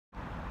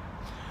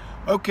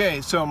Okay,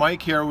 so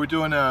Mike here. We're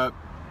doing a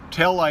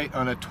tail light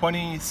on a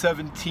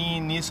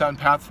 2017 Nissan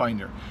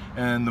Pathfinder,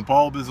 and the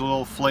bulb is a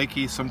little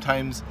flaky.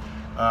 Sometimes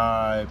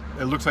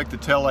it looks like the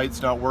tail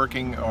light's not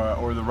working,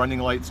 or the running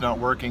light's not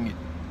working. You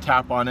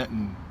tap on it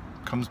and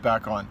it comes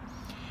back on.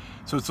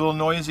 So it's a little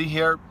noisy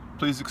here.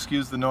 Please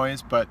excuse the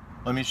noise, but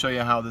let me show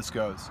you how this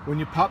goes. When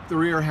you pop the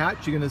rear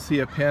hatch, you're going to see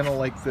a panel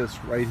like this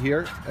right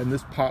here, and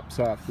this pops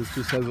off. This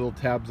just has little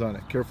tabs on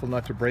it. Careful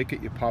not to break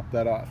it. You pop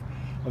that off.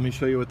 Let me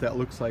show you what that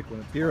looks like.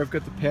 Here I've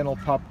got the panel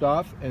popped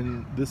off,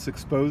 and this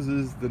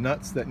exposes the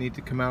nuts that need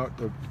to come out,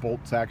 or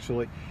bolts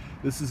actually.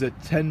 This is a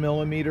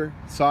 10mm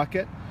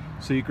socket,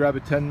 so you grab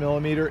a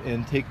 10mm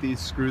and take these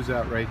screws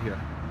out right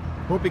here.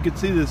 Hope you can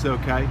see this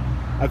okay.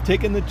 I've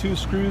taken the two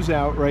screws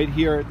out right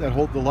here that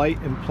hold the light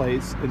in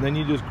place, and then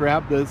you just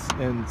grab this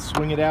and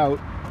swing it out,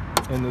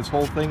 and this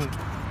whole thing,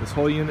 this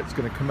whole unit's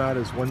going to come out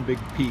as one big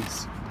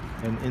piece,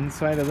 and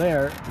inside of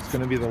there is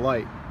going to be the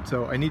light.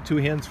 So I need two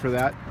hands for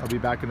that. I'll be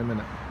back in a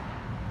minute.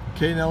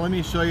 Okay, now let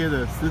me show you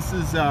this. This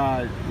is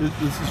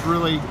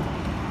really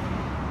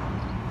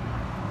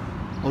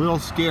a little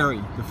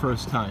scary the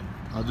first time.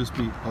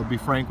 I'll be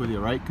frank with you,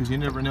 right? Because you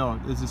never know,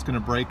 is this going to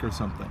break or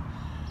something?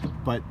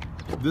 But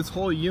this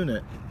whole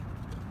unit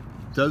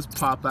does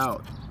pop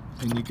out,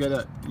 and you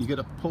gotta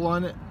pull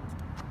on it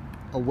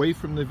away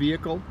from the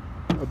vehicle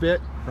a bit,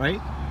 right?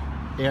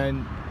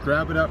 And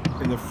grab it up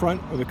in the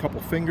front with a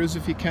couple fingers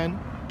if you can.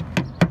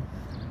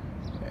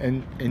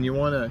 And you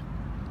wanna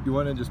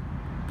just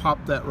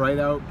pop that right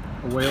out,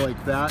 away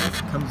like that. It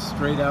comes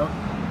straight out.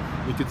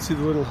 You can see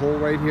the little hole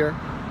right here.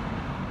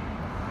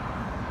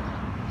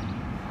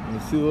 And you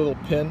see the little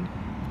pin.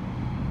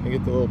 You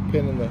get the little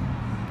pin in the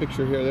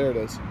picture here. There it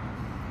is.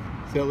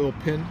 See that little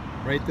pin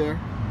right there?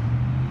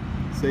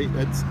 See,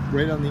 that's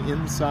right on the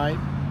inside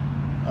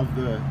of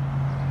the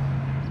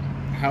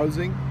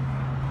housing.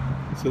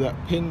 So that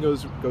pin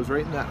goes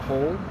right in that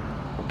hole,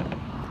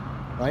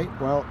 right?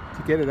 Well,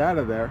 to get it out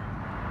of there,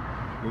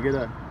 you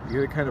gotta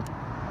kind of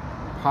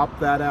pop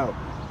that out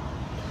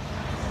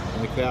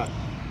like that,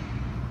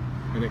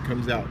 and it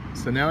comes out.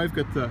 So now I've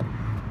got the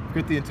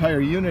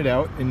entire unit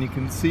out, and you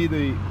can see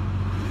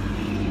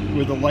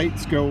where the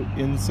lights go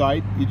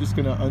inside. You're just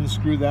gonna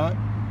unscrew that,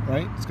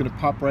 right? It's gonna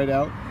pop right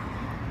out,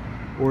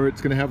 or it's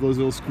gonna have those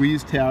little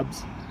squeeze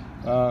tabs.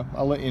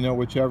 I'll let you know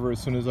whichever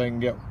as soon as I can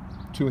get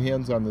two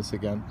hands on this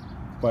again.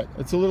 But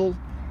it's a little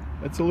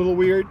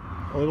weird,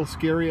 a little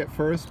scary at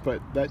first,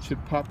 but that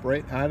should pop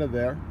right out of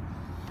there.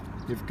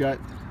 You've got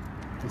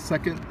the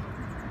second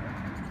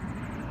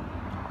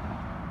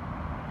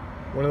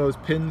one of those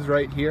pins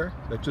right here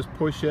that just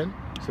push in.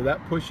 So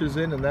that pushes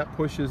in and that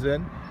pushes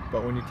in.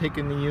 But when you're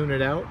taking the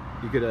unit out,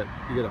 you gotta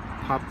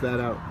pop that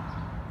out.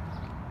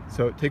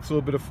 So it takes a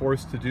little bit of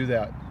force to do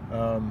that.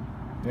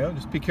 You know,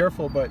 just be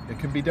careful, but it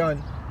can be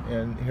done.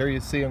 And here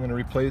you see I'm going to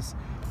replace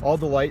all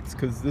the lights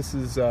because this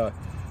is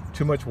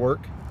too much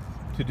work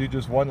to do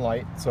just one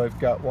light. So I've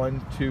got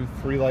 1, 2,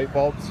 3 light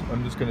bulbs.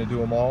 I'm just going to do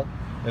them all,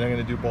 and I'm going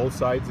to do both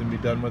sides and be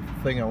done with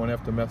the thing. I won't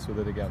have to mess with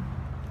it again.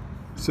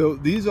 So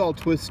these all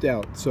twist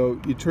out. So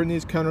you turn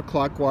these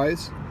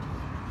counterclockwise,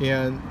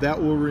 and that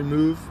will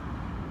remove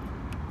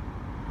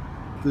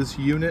this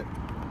unit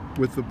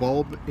with the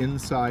bulb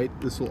inside.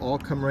 This will all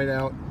come right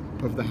out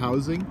of the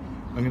housing.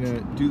 I'm going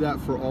to do that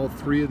for all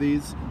 3 of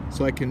these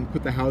so I can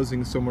put the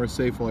housing somewhere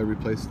safe while I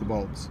replace the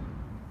bulbs.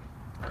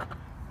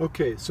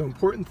 Okay, so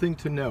important thing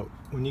to note,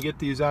 when you get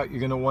these out,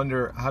 you're going to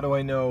wonder, how do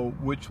I know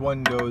which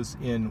one goes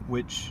in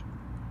which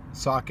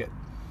socket?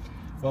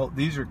 Well,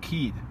 these are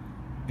keyed,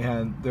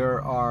 and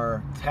there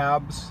are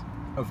tabs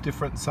of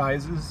different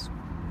sizes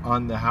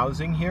on the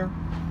housing here,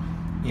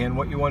 and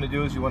what you want to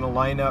do is you want to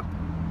line up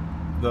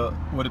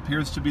what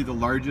appears to be the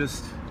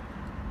largest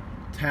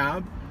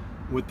tab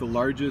with the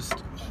largest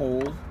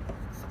hole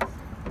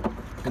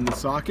in the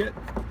socket,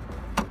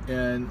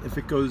 and if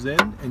it goes in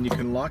and you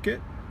can lock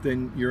it,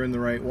 then you're in the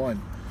right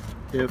one.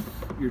 If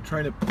you're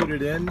trying to put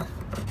it in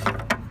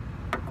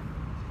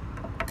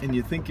and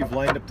you think you've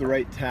lined up the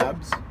right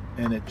tabs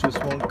and it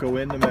just won't go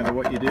in no matter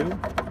what you do,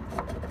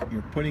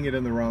 you're putting it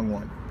in the wrong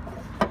one.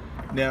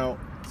 Now,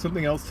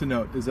 something else to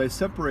note is I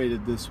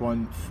separated this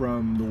one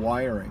from the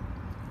wiring.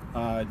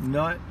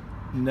 Not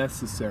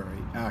necessary,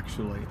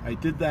 actually. I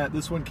did that.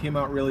 This one came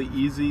out really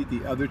easy.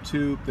 The other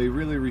two, they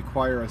really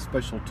require a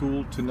special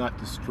tool to not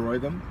destroy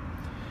them.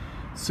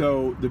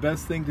 So the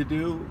best thing to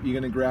do, you're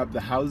going to grab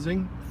the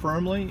housing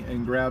firmly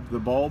and grab the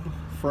bulb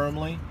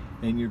firmly,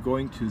 and you're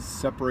going to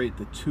separate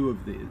the two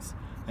of these.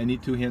 I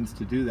need two hands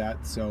to do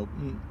that, so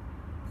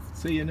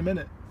see you in a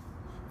minute.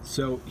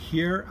 So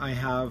here I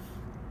have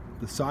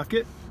the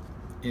socket,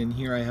 and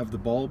here I have the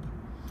bulb,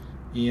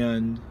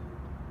 and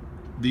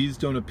these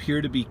don't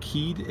appear to be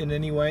keyed in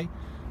any way,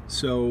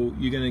 so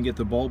you're going to get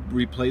the bulb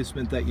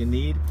replacement that you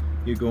need.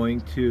 You're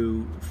going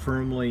to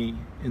firmly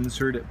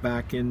insert it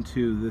back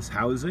into this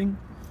housing,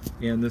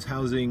 and this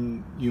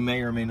housing you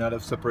may or may not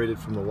have separated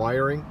from the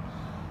wiring.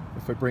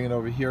 If I bring it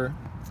over here,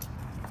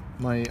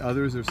 my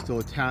others are still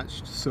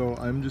attached, so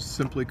I'm just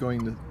simply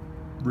going to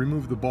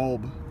remove the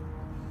bulb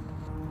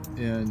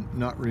and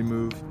not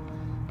remove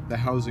the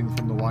housing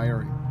from the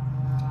wiring,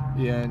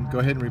 and go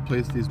ahead and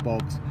replace these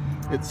bulbs.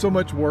 It's so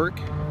much work,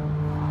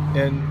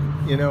 and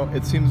you know,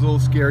 it seems a little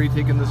scary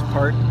taking this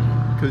apart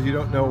because you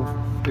don't know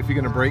if you're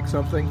going to break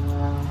something.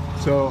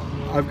 So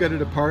I've got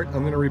it apart.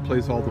 I'm going to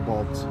replace all the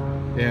bulbs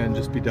and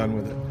just be done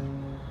with it.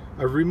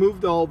 I've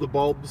removed all the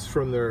bulbs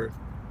from their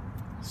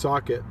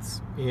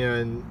sockets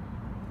and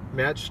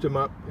matched them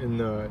up in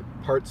the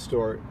parts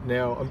store.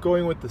 Now I'm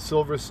going with the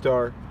Silver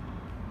Star.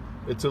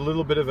 It's a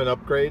little bit of an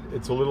upgrade.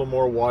 It's a little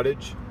more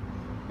wattage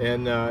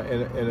and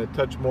a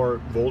touch more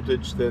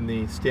voltage than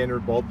the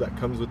standard bulb that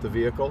comes with the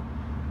vehicle,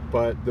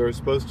 but they're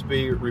supposed to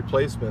be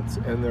replacements,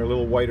 and they're a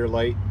little whiter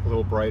light, a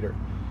little brighter.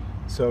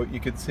 So you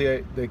can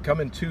see they come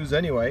in twos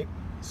anyway,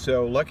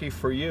 so lucky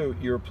for you,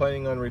 you're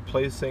planning on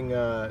replacing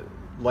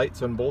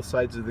lights on both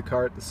sides of the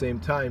car at the same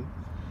time,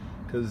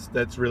 because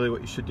that's really what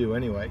you should do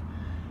anyway.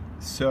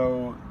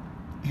 So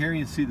here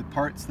you see the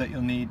parts that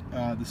you'll need.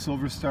 The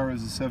Silver Star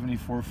is a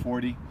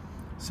 7440,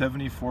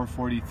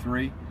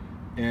 7443,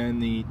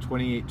 and the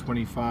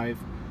 2825,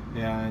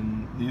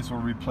 and these will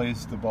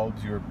replace the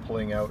bulbs you're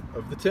pulling out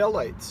of the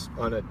taillights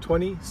on a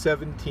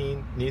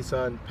 2017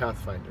 Nissan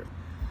Pathfinder.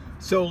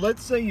 So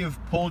let's say you've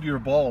pulled your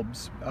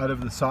bulbs out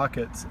of the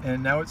sockets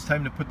and now it's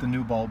time to put the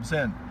new bulbs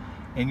in,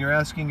 and you're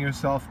asking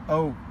yourself,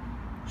 oh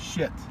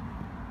shit,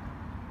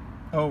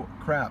 oh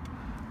crap,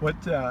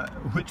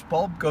 which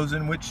bulb goes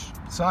in which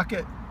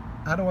socket?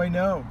 How do I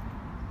know?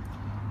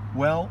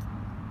 Well,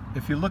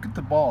 if you look at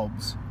the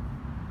bulbs,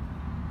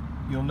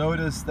 you'll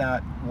notice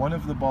that one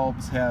of the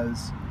bulbs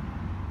has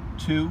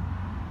 2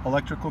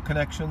 electrical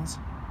connections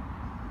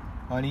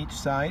on each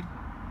side,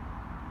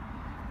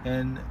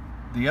 and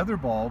the other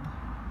bulb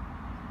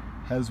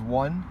has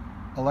 1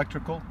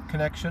 electrical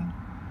connection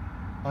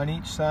on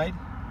each side.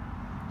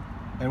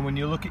 And when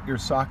you look at your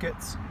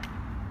sockets,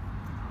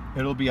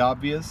 it'll be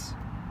obvious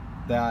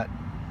that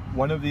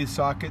one of these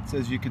sockets,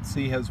 as you can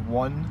see, has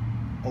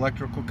 1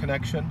 electrical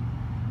connection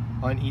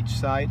on each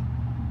side,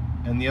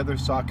 and the other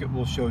socket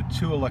will show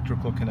 2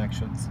 electrical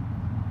connections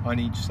on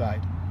each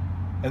side.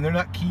 And they're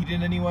not keyed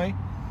in anyway.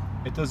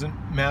 It doesn't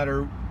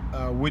matter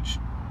which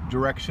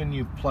direction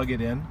you plug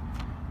it in.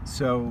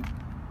 So,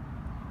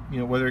 you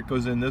know, whether it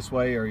goes in this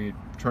way or you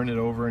turn it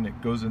over and it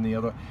goes in the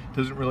other, it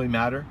doesn't really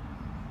matter,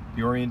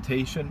 the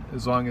orientation,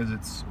 as long as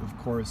it's, of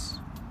course,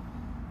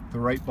 the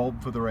right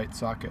bulb for the right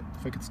socket.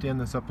 If I could stand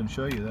this up and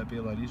show you, that'd be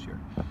a lot easier.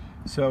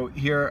 So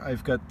here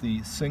I've got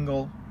the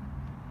single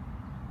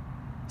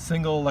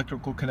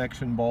electrical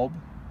connection bulb,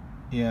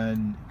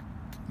 and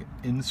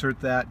insert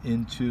that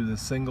into the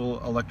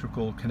single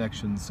electrical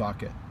connection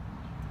socket.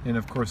 And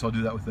of course I'll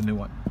do that with the new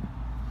one.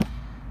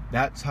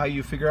 That's how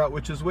you figure out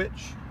which is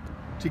which.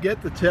 To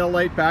get the tail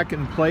light back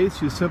in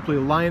place, you simply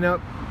line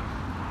up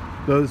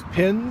those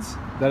pins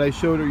that I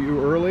showed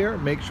you earlier.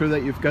 Make sure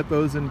that you've got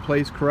those in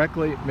place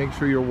correctly. Make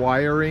sure your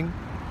wiring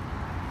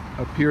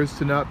appears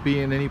to not be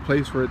in any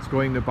place where it's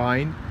going to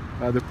bind.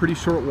 They're pretty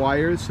short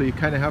wires, so you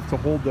kind of have to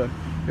hold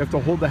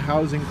the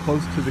housing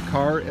close to the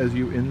car as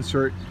you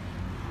insert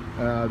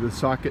the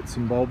sockets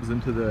and bulbs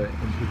into the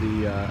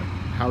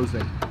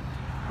housing,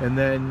 and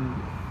then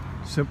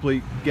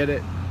simply get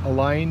it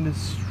aligned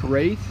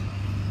straight,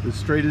 as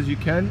straight as you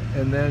can,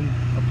 and then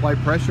apply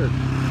pressure,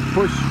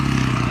 push,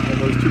 and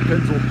those 2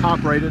 pins will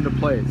pop right into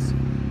place.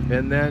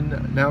 And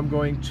then now I'm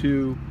going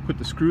to put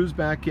the screws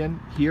back in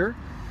here,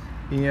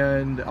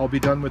 and I'll be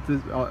done with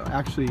this. I'll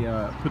actually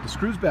put the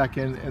screws back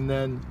in, and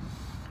then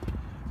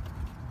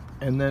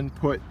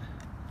put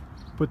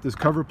this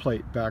cover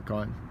plate back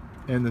on.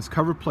 And this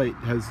cover plate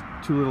has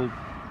 2 little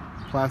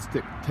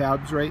plastic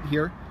tabs right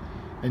here,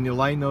 and you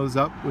line those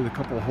up with a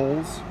couple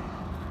holes,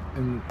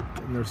 and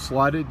they're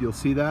slotted. You'll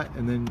see that,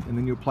 and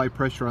then you apply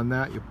pressure on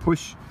that. You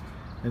push,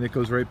 and it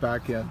goes right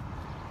back in.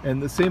 And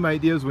the same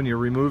idea is when you're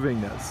removing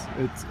this.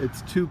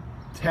 It's 2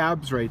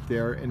 tabs right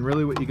there, and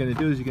really what you're going to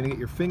do is you're going to get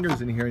your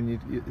fingers in here, and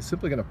you're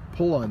simply going to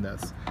pull on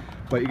this.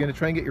 But you're going to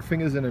try and get your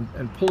fingers in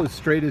and pull as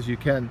straight as you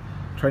can.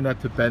 Try not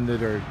to bend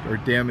it or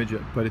damage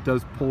it, but it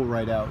does pull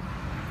right out.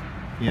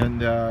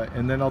 And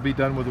then I'll be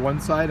done with one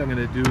side. I'm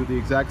going to do the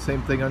exact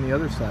same thing on the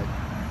other side.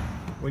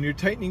 When you're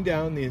tightening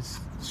down these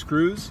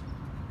screws,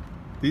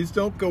 these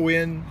don't go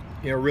in,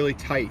 you know, really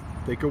tight.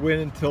 They go in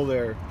until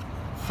they're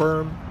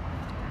firm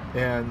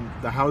and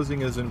the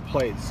housing is in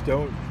place.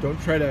 Don't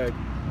try to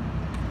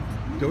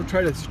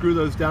screw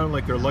those down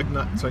like they're lug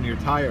nuts on your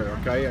tire,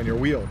 okay, on your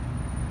wheel.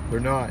 They're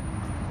not.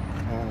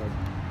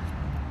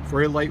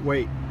 Very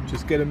lightweight.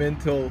 Just get them in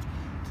till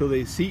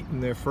they seat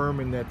and they're firm,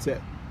 and that's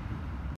it.